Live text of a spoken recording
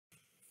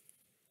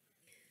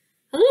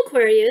Hello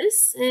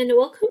Aquarius, and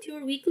welcome to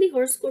your weekly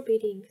horoscope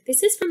reading.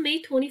 This is from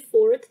May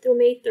 24th through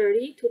May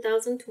 30,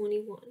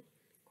 2021.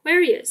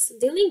 Aquarius,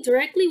 dealing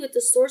directly with the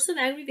source of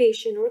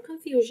aggravation or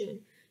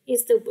confusion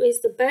is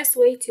the best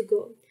way to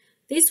go.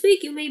 This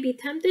week you may be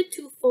tempted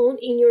to phone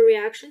in your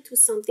reaction to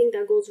something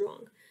that goes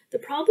wrong. The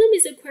problem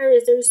is,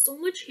 Aquarius, there is so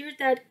much here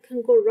that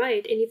can go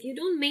right, and if you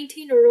don't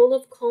maintain a role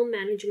of calm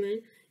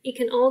management, it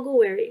can all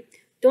go awry.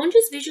 Don't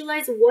just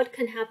visualize what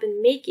can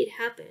happen, make it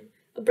happen.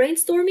 A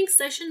brainstorming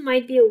session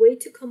might be a way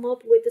to come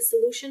up with a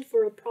solution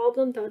for a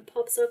problem that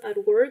pops up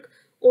at work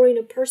or in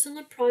a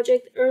personal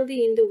project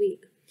early in the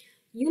week.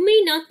 You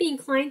may not be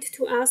inclined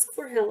to ask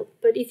for help,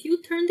 but if you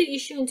turn the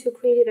issue into a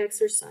creative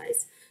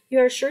exercise, you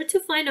are sure to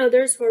find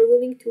others who are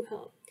willing to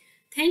help.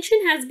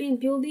 Tension has been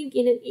building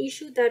in an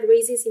issue that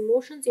raises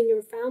emotions in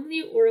your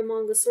family or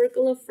among a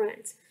circle of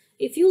friends.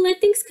 If you let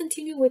things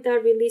continue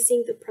without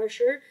releasing the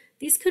pressure,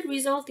 this could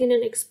result in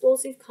an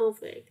explosive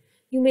conflict.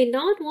 You may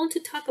not want to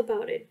talk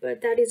about it,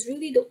 but that is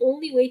really the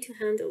only way to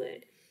handle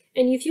it.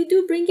 And if you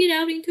do bring it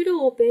out into the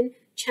open,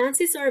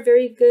 chances are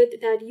very good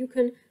that you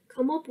can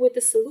come up with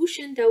a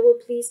solution that will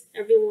please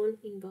everyone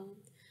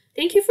involved.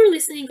 Thank you for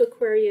listening,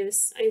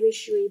 Aquarius. I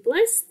wish you a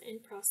blessed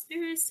and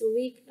prosperous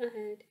week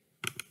ahead.